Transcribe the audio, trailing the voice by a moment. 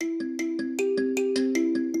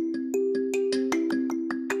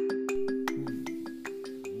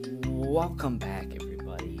Welcome back,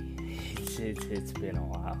 everybody. It's been a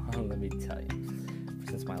while. Let me tell you,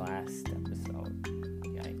 since my last episode.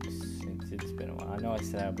 Yikes! It's been a while. I know I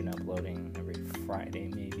said I've been uploading every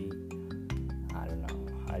Friday, maybe. I don't know.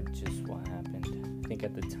 What happened. I think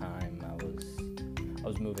at the time I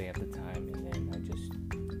was moving at the time, and then I just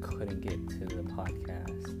couldn't get to the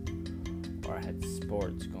podcast, or I had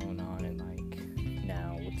sports going on, and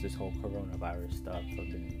now with this whole coronavirus stuff, I've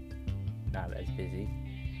been not as busy.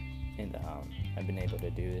 And I've been able to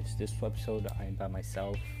do this episode. I'm by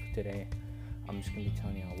myself today. I'm just gonna be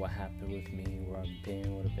telling you what happened with me, where I've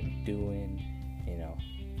been, what I've been doing,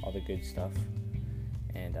 all the good stuff.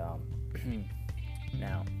 And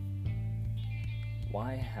now,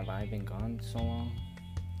 why have I been gone so long?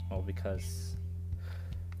 Well, because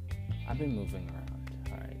I've been moving around.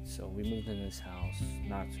 Alright, so we moved in this house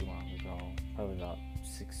not too long ago, probably about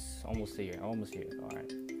almost a year ago.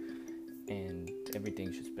 Alright. And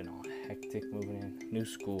everything's just been all hectic moving in. New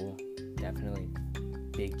school, definitely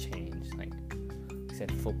big change. Like I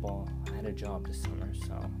said, football. I had a job this summer,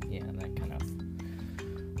 so yeah, that kind of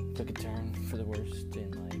took a turn for the worst.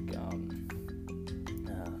 And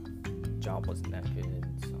job wasn't that good,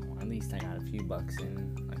 so at least I got a few bucks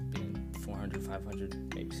in, like being 400,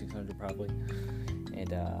 500, maybe 600 probably.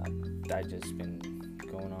 And I just been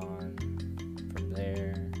going on from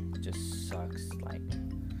there. It just sucks.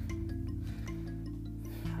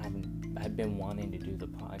 I've been wanting to do the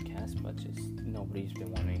podcast, but just nobody's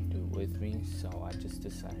been wanting to do it with me, so I just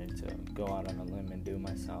decided to go out on a limb and do it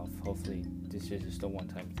myself. Hopefully this is just a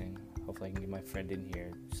one-time thing. Hopefully I can get my friend in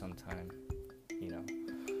here sometime,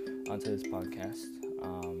 onto this podcast.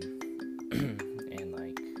 And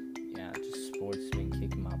just sports been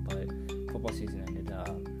kicking my butt. Football season ended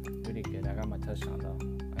we did good. I got my touchdown though.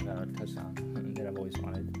 I got a touchdown that I've always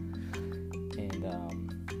wanted. And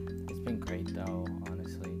it's been great though,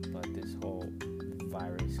 honestly, but this whole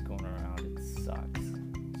virus going around, it sucks.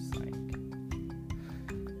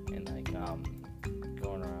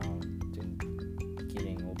 Going around and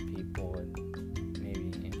getting old people and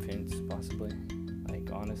maybe infants possibly.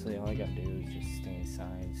 Honestly, all I gotta do is just stay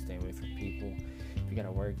inside, stay away from people. If you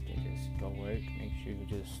gotta work, then just go work. Make sure you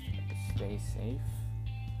just stay safe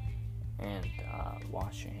and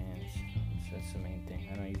wash your hands. That's the main thing.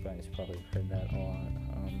 I know you guys probably heard that a lot.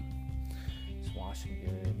 Just wash them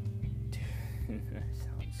good. Dude, that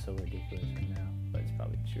sounds so ridiculous right now, but it's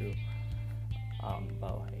probably true.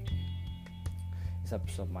 This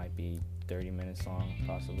episode might be 30 minutes long,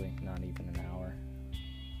 possibly, not even an hour.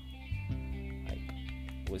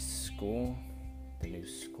 With school, the new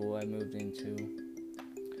school I moved into,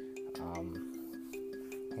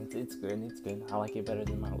 it's good. I like it better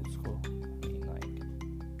than my old school.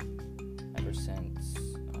 Ever since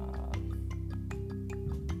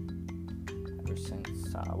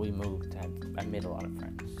we moved, I made a lot of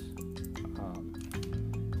friends,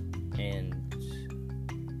 and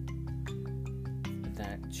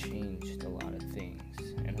that changed a lot of things.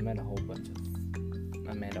 And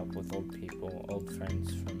I met up with old people, old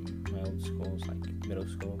friends from my old schools, like middle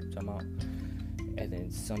school, and then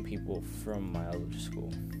some people from my old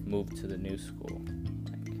school moved to the new school.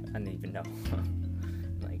 I didn't even know.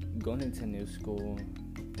 Going into new school,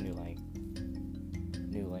 new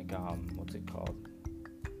what's it called?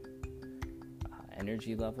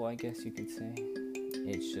 Energy level, I guess you could say.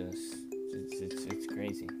 It's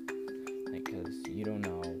crazy. Cause you don't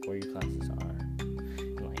know where your classes are.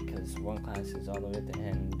 Cause one class is all the way at the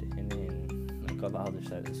end, and then on the other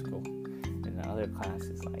side of the school, and the other class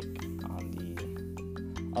is on the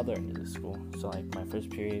other end of the school. So my first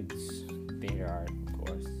periods, theater art, of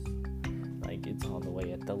course, it's all the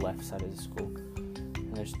way at the left side of the school,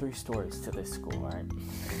 and there's 3 stories to this school, right?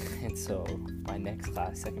 And so my next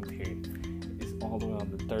class, second period, is all the way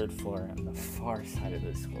on the 3rd floor on the far side of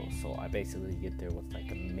the school. So I basically get there with a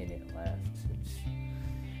minute left.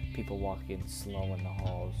 People walking slow in the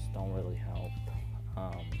halls don't really help.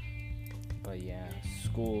 But yeah,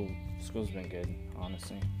 school's been good,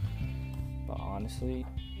 honestly. But honestly,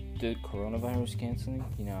 the coronavirus canceling,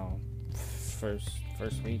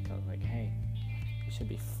 first week I was like, hey, it should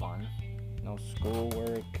be fun. No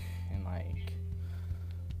schoolwork and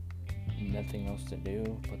nothing else to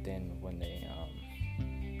do. But then when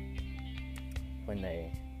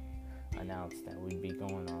they announced that we'd be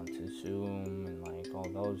going on to Zoom and all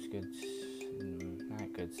those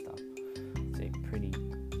not good stuff, it's pretty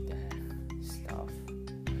stuff,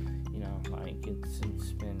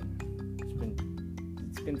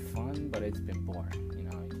 it's been fun, but it's been boring,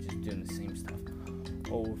 just doing the same stuff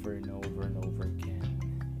over and over and over again,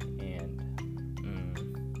 and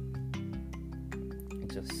it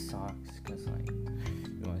just sucks, because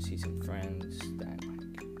you want to see some friends that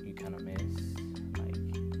like you kind of miss, like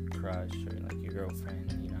crush or like your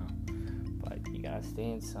girlfriend, you know. But you gotta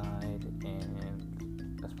stay inside,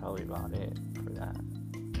 and that's probably about it for that.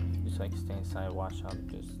 Just like stay inside, watch out.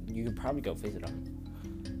 Just you could probably go visit them.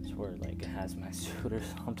 It's where like it has my suit or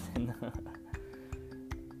something.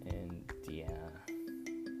 And yeah,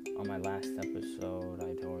 on my last episode,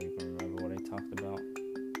 I don't even remember what I talked about.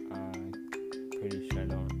 Pretty sure I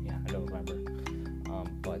don't remember.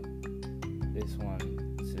 But this one,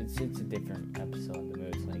 it's a different episode. The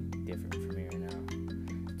mood's like different for me right now.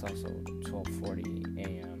 It's also 12:40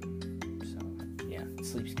 a.m. So yeah,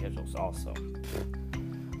 sleep schedule's also.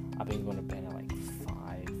 I've been going to bed at like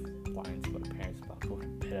 5. Lying to my parents about going to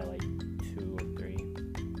bed at like 2 or 3.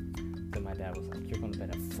 Then my dad was like, "You're going to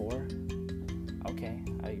bed at 4? Okay,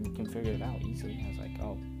 I can figure it out easily." I was like,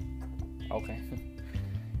 "Oh, okay."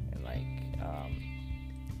 And like,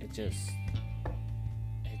 it just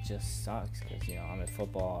sucks because, you know, I'm in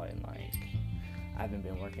football and like I haven't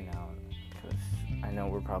been working out because I know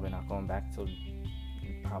we're probably not going back till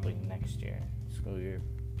probably next year, school year.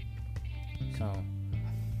 So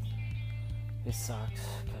it sucks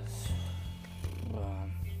because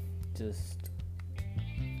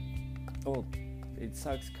it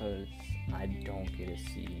sucks because I don't get to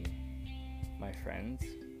see my friends.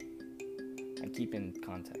 I keep in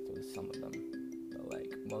contact with some of them, but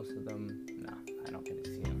like most of them, nah, I don't get to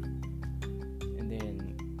see them. And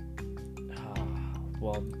then,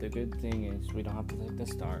 well, the good thing is we don't have to take the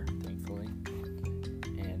star, thankfully.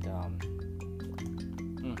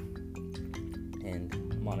 And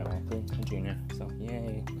I'm automatically a junior, so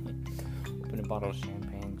yay! Open a bottle of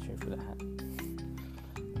champagne, cheer for that.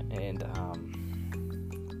 And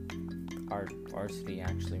our varsity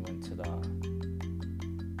actually went to the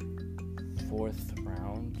 4th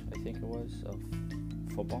round, I think it was, of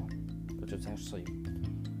football, which was actually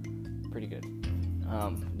pretty good.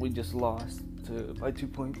 We just lost by 2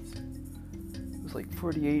 points. It was like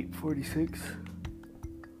 48-46.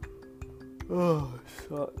 Oh, it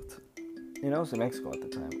sucked. And I was in Mexico at the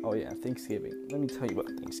time. Oh yeah, Thanksgiving. Let me tell you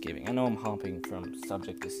about Thanksgiving. I know I'm hopping from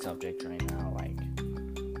subject to subject right now. Like,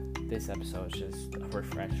 this episode is just a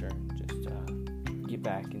refresher. Just get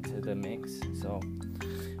back into the mix. So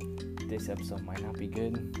this episode might not be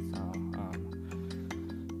good. So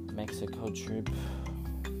Mexico trip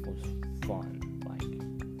was fun. Like,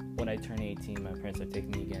 when I turn 18, my parents are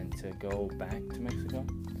taking me again to go back to Mexico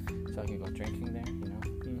so I can go drinking there, you know.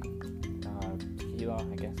 Tequila,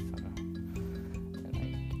 I guess. I don't know.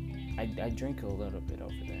 And like, I drink a little bit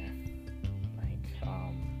over there. Like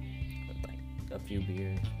a few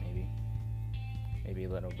beers, maybe a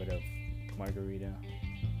little bit of margarita.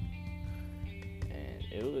 And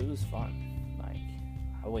it was fun. Like,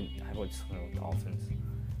 I went swimming with dolphins.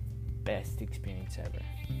 Best experience ever.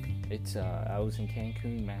 It's I was in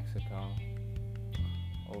Cancun, Mexico.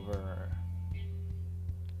 Over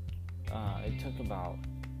it took about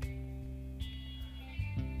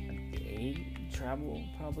a day travel,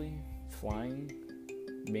 probably flying,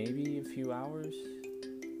 maybe a few hours.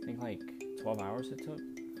 I think like 12 hours it took,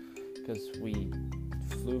 because we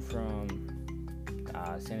flew from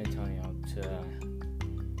San Antonio to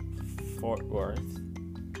Fort Worth.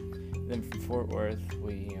 Then from Fort Worth,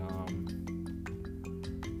 we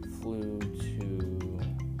flew to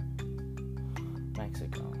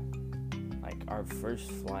Mexico. Like, our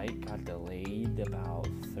first flight got delayed about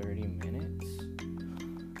 30 minutes,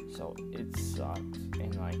 so it sucked.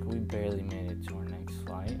 And like, we barely made it to our next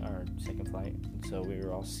flight, our second flight. So we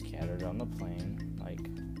were all scattered on the plane. Like,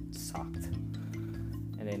 it sucked.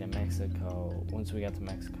 And then in Mexico, once we got to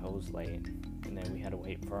Mexico, it was late, and then we had to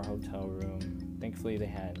wait for our hotel room. Thankfully, they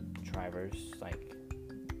had drivers, like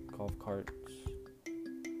golf carts.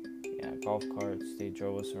 Yeah, golf carts. They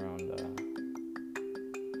drove us around the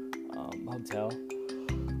hotel.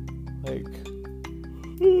 Like,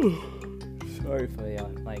 sorry for the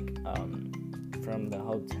like from the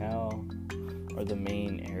hotel or the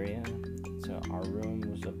main area to our room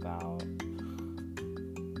was about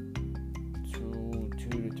 2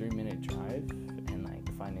 to 3 minute drive, and like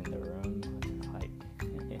finding the room was like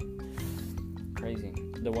crazy.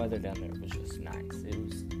 The weather down there was just nice.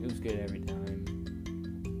 It was good every time.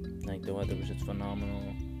 Like, the weather was just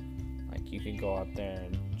phenomenal. Like, you could go out there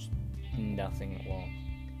and just nothing. Well,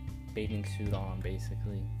 bathing suit on,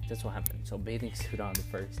 basically. That's what happened. So bathing suit on the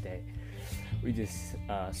first day. We just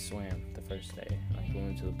swam the first day. Like, we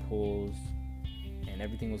went to the pools, and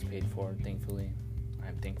everything was paid for, thankfully.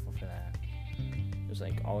 I'm thankful for that. It was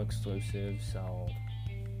like all exclusive. So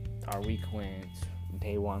our week went.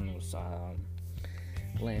 Day 1 was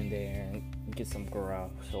land there and get some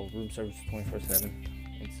grub. So room service 24/7.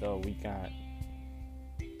 And so we got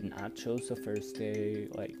nachos the first day,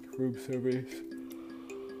 like room service.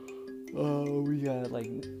 We got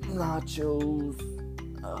like nachos,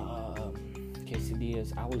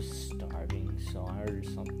 quesadillas. I was starving, so I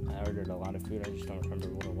ordered a lot of food. I just don't remember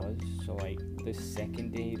what it was. So like the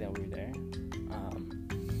second day that we were there,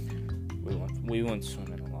 we went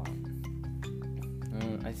swimming a lot.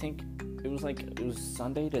 I think it was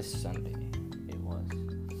Sunday to Sunday. It was,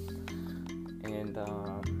 and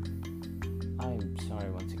I'm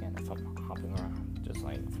sorry once again if I'm hopping around, just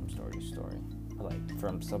like from story to story, or like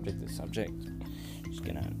from subject to subject. Just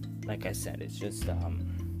gonna, like I said, it's just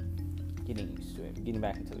getting used to it, getting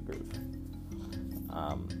back into the groove.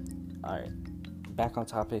 Alright, back on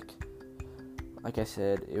topic. Like I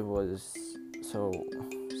said, it was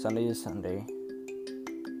Sunday to Sunday,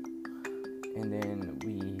 and then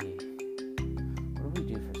what did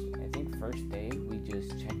we do first day? I think first day we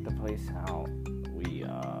just checked the place out.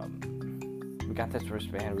 We got this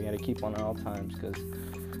wristband. We had to keep on at all times, because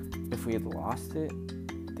if we had lost it,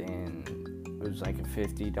 then it was like a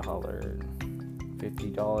 $50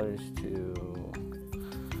 to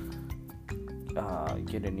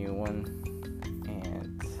get a new one,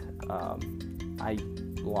 and I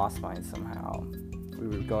lost mine somehow. We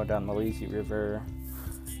were going down the Lazy River.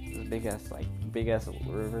 It was a big ass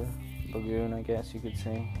river, lagoon, I guess you could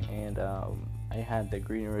say, and I had the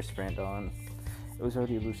green wristband on. It was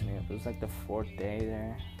already loosening up. It was like the 4th day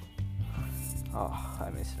there. Oh,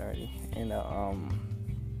 I missed it already. And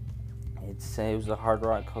it was a Hard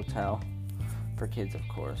Rock Hotel for kids, of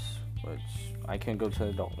course, which I couldn't go to the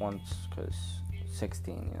adult ones because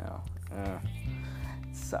 16, it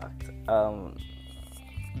sucked.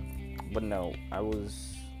 But no, I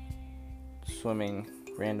was swimming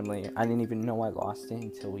randomly. I didn't even know I lost it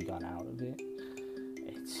until we got out of it.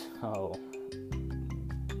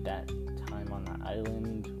 That time on the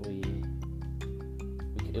island,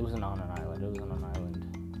 it wasn't on an island. It was on an island,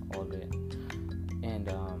 all of it. And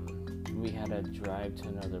we had to drive to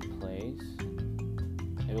another place.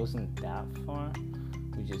 It wasn't that far.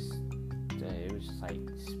 It was just like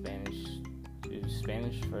Spanish. It was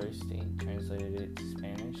Spanish first. They translated it to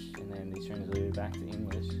Spanish, and then they translated it back to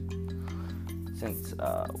English. Since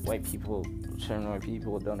certain white people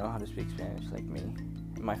don't know how to speak Spanish like me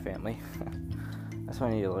and my family. That's why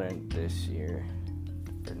I need to learn this year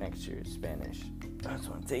or next year Spanish. That's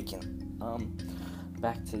what I'm taking.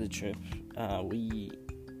 Back to the trip. We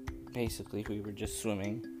were just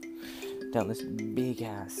swimming down this big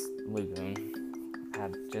ass lagoon.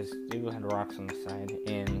 It had rocks on the side,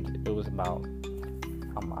 and it was about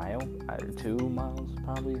a mile or 2 miles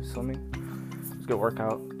probably of swimming. It was a good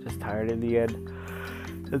workout. Just tired in the end.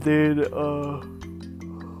 And then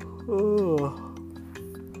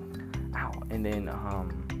and then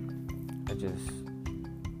I just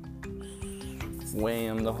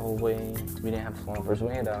swam the whole way. We didn't have floppers.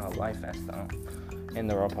 We had a life vest on and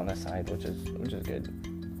the rope on the side, which is good.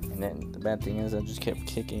 And then the bad thing is I just kept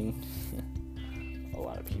kicking a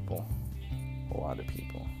lot of people.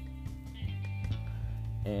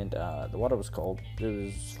 And the water was cold. It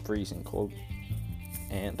was freezing cold.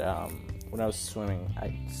 And when I was swimming,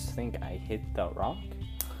 I think I hit the rock,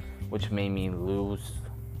 which made me lose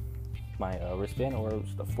my wristband, or it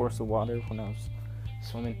was the force of water when I was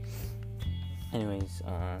swimming. Anyways,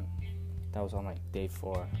 that was on like day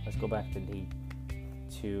 4. Let's go back to day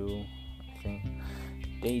 2, I think.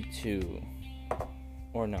 Day 2,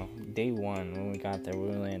 or no, day 1, when we got there,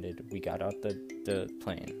 when we landed, we got out the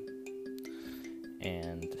plane,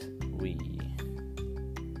 and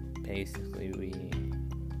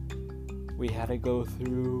we had to go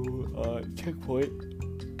through a checkpoint,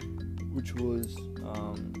 which was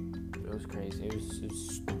it was crazy. It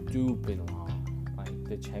was stupid long. Like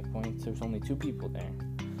the checkpoints, there was only 2 people there.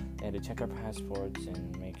 They had to check our passports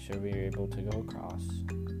and make sure we were able to go across.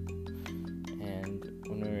 And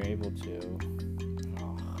when we were able to,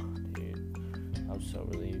 oh dude, I was so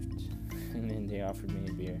relieved. And then they offered me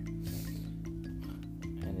a beer.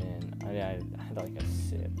 And then I had like a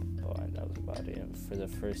sip, but that was about it. For the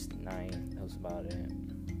first night, that was about it.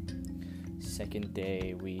 Second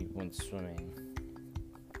day, we went swimming.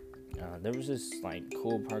 There was this like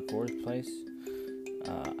cool parkour place.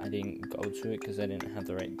 I didn't go to it because I didn't have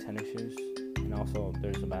the right tennis shoes. And also,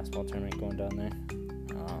 there's a basketball tournament going down there,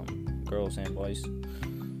 girls and boys.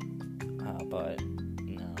 But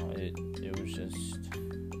no, it was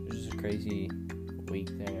just a crazy week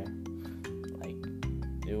there. Like,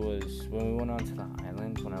 it was when we went onto the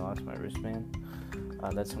island, when I lost my wristband.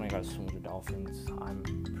 That's when I got to swim with the dolphins. I'm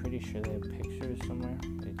pretty sure they have pictures somewhere.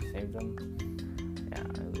 They saved them. Yeah,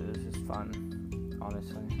 it was just fun,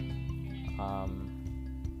 honestly.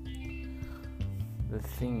 the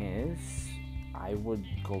thing is, I would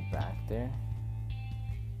go back there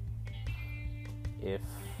if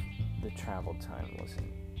the travel time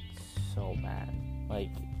wasn't so bad. Like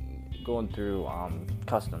going through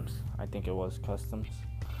customs. I think it was customs.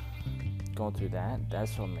 Going through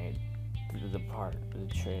that's what made the part of the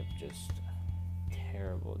trip just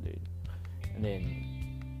terrible, dude. And then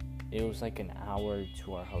it was like an hour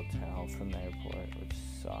to our hotel from the airport, which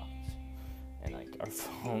sucked. And like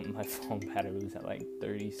my phone battery was at like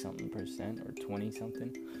 30-something% or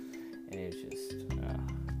 20-something, and it was just.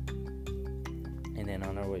 And then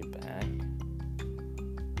on our way back,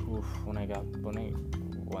 when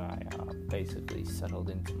I basically settled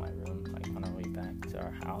into my room, like on our way back to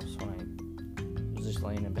our house, when I was just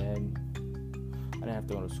laying in bed, I didn't have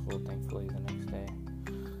to go to school, thankfully, the next day.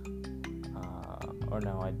 Or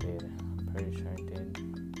no, I did. I'm pretty sure I did.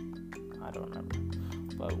 I don't remember.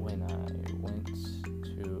 But when I went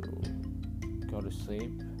to go to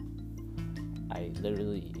sleep, I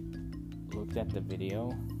literally looked at the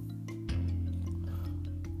video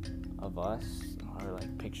of us, or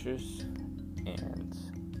like pictures, and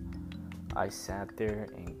I sat there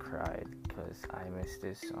and cried because I missed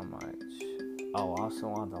it so much. Oh, also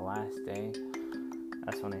on the last day,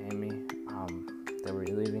 that's when it hit me. They were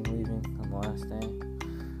leaving on the last day.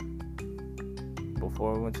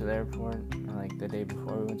 Before we went to the airport, like the day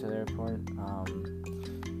before we went to the airport,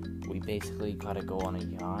 we basically got to go on a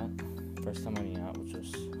yacht. First time on a yacht, which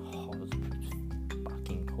was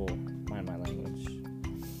fucking cool. Mind my language.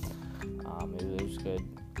 It was good.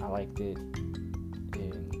 I liked it.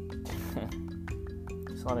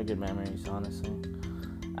 It's a lot of good memories, honestly.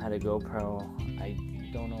 I had a GoPro. I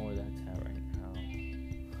don't know where that's at right now.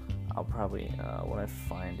 I'll probably, when I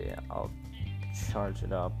find it, I'll charge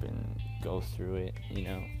it up and go through it,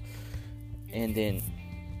 And then,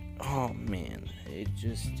 oh man, it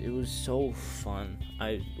was so fun.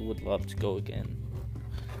 I would love to go again,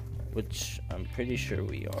 which I'm pretty sure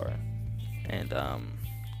we are. And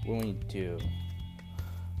when we do,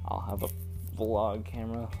 I'll have a vlog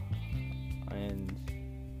camera, and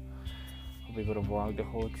I'll be able to vlog the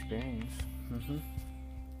whole experience.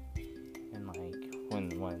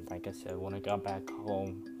 And like I said, when I got back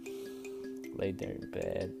home, laid there in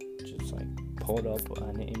bed, just like pulled up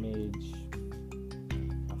an image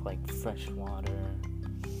of like fresh water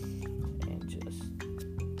and just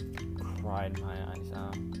cried my eyes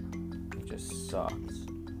out. It just sucked.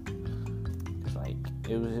 It's like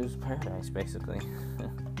it was paradise, basically.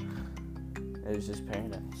 It was just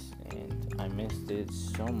paradise, and I missed it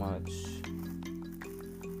so much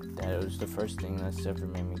that it was the first thing that's ever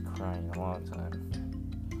made me cry in a long time.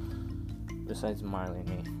 Besides Marley and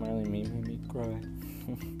Me. Marley and Me made me cry.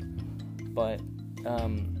 But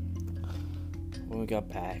when we got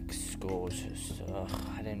back, school was just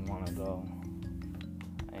I didn't want to go.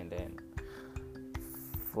 And then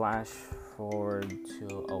flash forward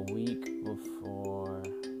to a week before.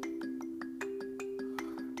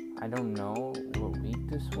 I don't know what week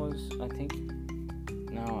this was. I think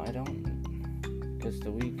I don't, because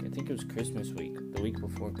I think it was Christmas week, the week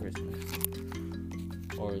before Christmas,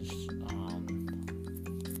 or it's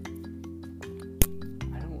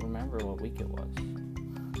I don't remember what week it was.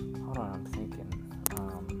 Hold on, I'm thinking.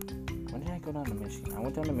 When did I go down to Michigan? I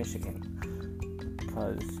went down to Michigan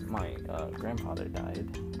because my grandfather died.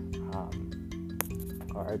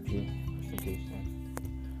 R.I.P. Rest in peace, man.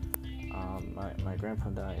 My grandpa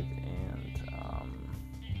died, and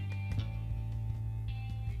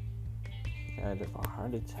he died of a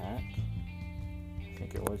heart attack. I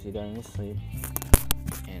think it was. He died in his sleep.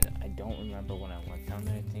 And I don't remember when I went down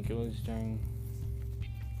there. I think it was during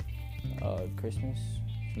Christmas.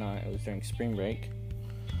 No, it was during spring break.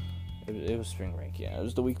 It was spring break, yeah. It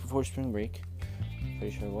was the week before spring break.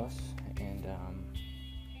 Pretty sure it was. And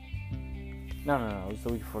no, it was the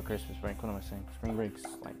week before Christmas break. What am I saying? Spring break's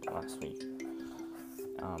like last week.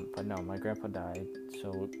 But no, my grandpa died,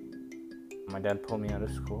 so my dad pulled me out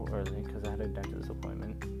of school early because I had a dentist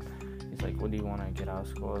appointment. He's like, "What do you want to get out of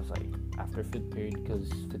school?" I was like, after 5th period, because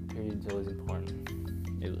 5th period's always important.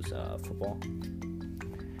 It was football.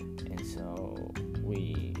 And so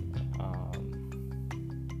we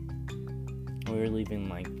were leaving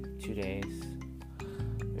like 2 days.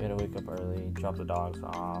 We had to wake up early, drop the dogs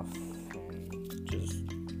off, and just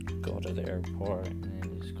go to the airport, and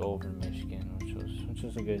then just go over to Michigan, which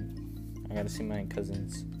was a good. I got to see my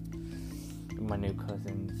cousins, my new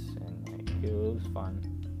cousins, and like it was fun.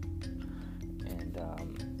 And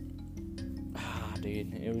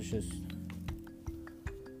dude, it was just.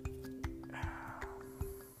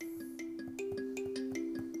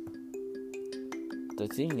 The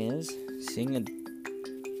thing is,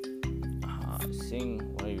 seeing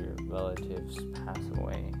one of your relatives pass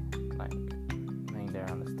away, like laying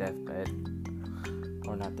there on his deathbed,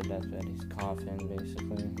 or not the deathbed, his coffin,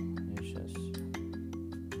 basically. It's just,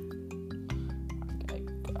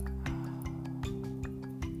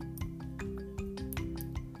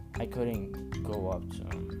 I couldn't go up to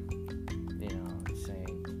him, and say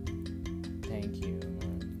thank you,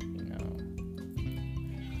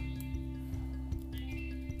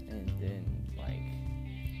 and then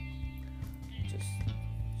just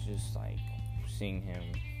seeing him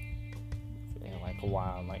in a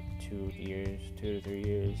while, 2 to 3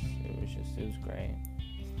 years, it was great.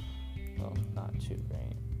 Well, not too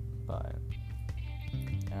great, but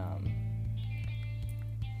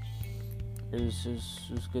it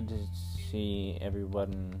was good to see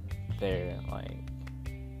everyone there.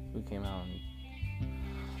 We came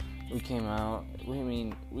out.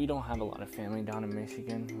 We don't have a lot of family down in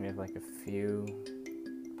Michigan. We have a few,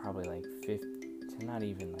 probably 50, not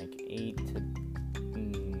even 8 to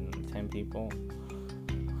 10 people,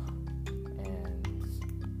 and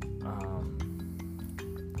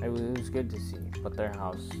it was good to see. But their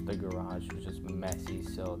house, the garage, was just messy,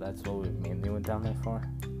 so that's what we mainly went down there for.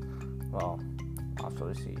 Well,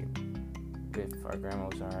 also to see if our grandma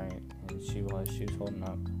was alright, and she was holding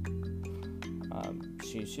up.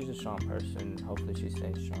 She's a strong person. Hopefully she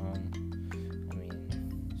stays strong.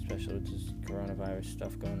 Especially with this coronavirus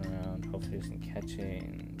stuff going around. Hopefully she doesn't catch it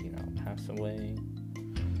and, pass away.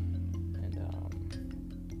 And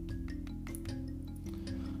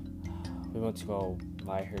we went to go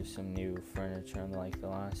buy her some new furniture on the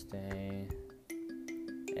last day.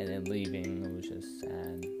 And then leaving, it was just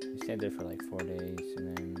sad. We stayed there for 4 days,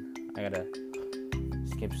 and then I gotta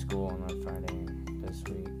skip school on that Friday this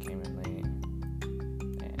week, came in late.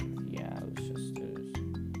 And yeah, it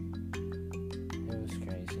was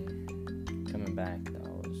crazy. Coming back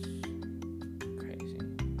though was crazy.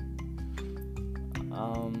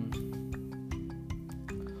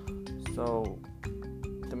 So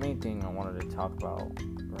the main thing I wanted to talk about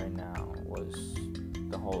right now was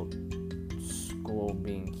the whole school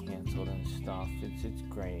being canceled and stuff. It's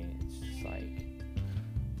great. It's just I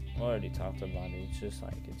already talked about it. It's just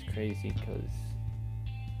it's crazy because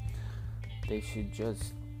they should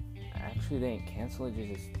just, actually they didn't cancel it, they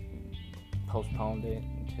just postponed it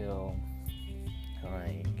until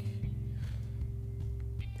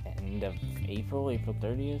end of April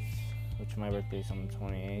 30th, which my birthday is on the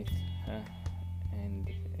 28th,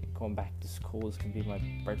 and going back to school is gonna be my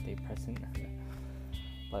birthday present.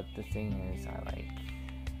 But the thing is,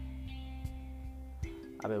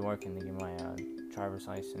 I've been working to get my driver's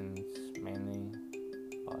license mainly,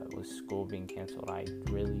 but with school being canceled, I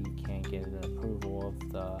really can't get an approval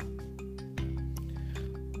of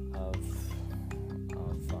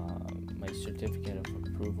my certificate of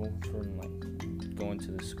approval for going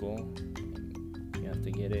to the school. You have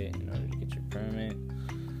to get it in order to get your permit,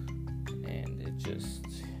 and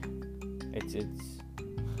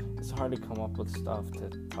it's hard to come up with stuff to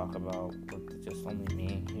talk about with just only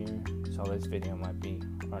me here. So this video might be,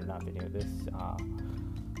 or not video, this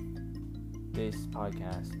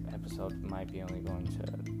podcast episode might be only going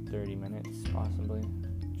to 30 minutes, possibly.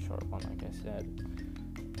 Short one, like I said.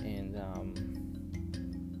 And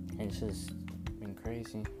it's just been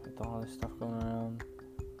crazy with all this stuff going around.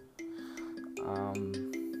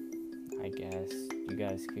 I guess you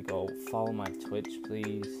guys could go follow my Twitch,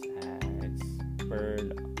 please. It's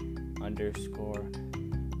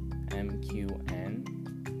bird_MQN,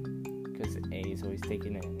 because A is always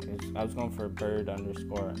taken in. I was going for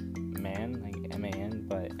bird_man, MAN,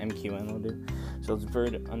 but MQN will do. So it's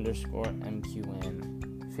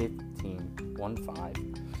bird_MQN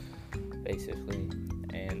 1515, basically.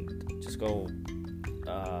 And just go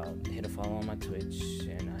hit a follow on my Twitch,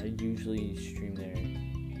 and I usually stream there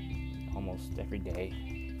almost every day.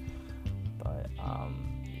 But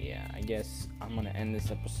yeah, I guess I'm gonna end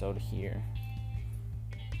this episode here,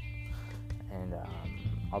 and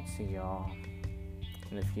I'll see y'all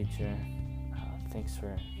in the future. Thanks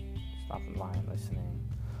for stopping by and listening.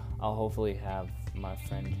 I'll hopefully have my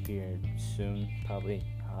friend here soon, probably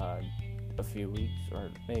a few weeks,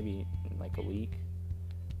 or maybe a week,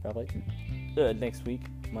 probably next week,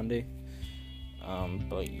 Monday.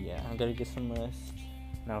 But yeah, I gotta get some rest,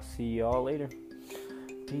 and I'll see y'all later.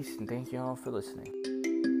 Peace, and thank y'all for listening.